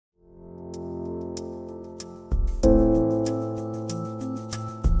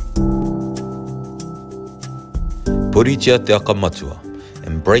Puritia Te Matua,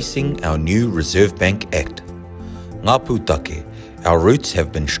 embracing our new Reserve Bank Act. Ngā pūtake, our roots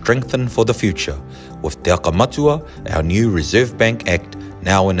have been strengthened for the future, with Te Matua, our new Reserve Bank Act,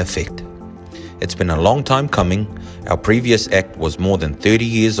 now in effect. It's been a long time coming. Our previous act was more than 30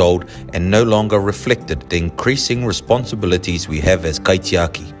 years old and no longer reflected the increasing responsibilities we have as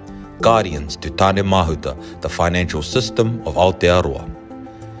kaitiaki, guardians to tāne mahuta, the financial system of Aotearoa.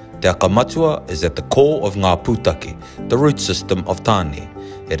 Te Matua is at the core of ngā pūtake, the root system of tāne.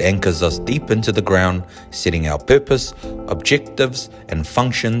 It anchors us deep into the ground, setting our purpose, objectives and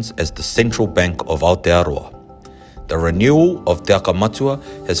functions as the central bank of Aotearoa. The renewal of Te Matua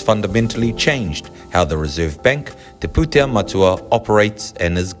has fundamentally changed how the Reserve Bank, Te Pūtea Matua, operates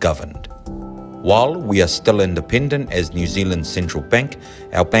and is governed. While we are still independent as New Zealand's central bank,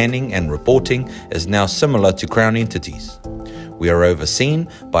 our planning and reporting is now similar to Crown entities. We are overseen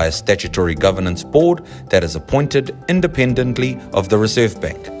by a statutory governance board that is appointed independently of the Reserve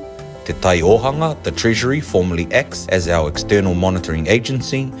Bank. Te Tai Ohanga, the Treasury, formally acts as our external monitoring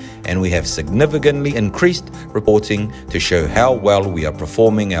agency, and we have significantly increased reporting to show how well we are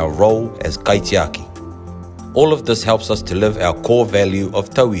performing our role as kaitiaki. All of this helps us to live our core value of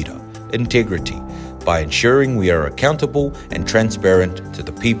tauira, integrity, by ensuring we are accountable and transparent to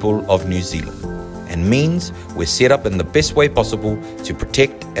the people of New Zealand, and means we're set up in the best way possible to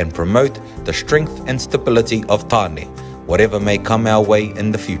protect and promote the strength and stability of tāne, whatever may come our way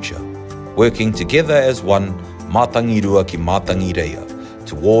in the future, working together as one, mātangi rua ki mātangi reia,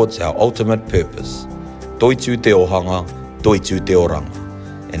 towards our ultimate purpose, toitu te ohanga, toitu te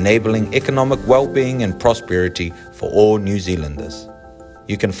oranga, enabling economic well-being and prosperity for all New Zealanders.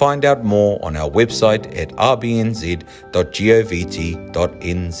 You can find out more on our website at rbnz.govt.nz.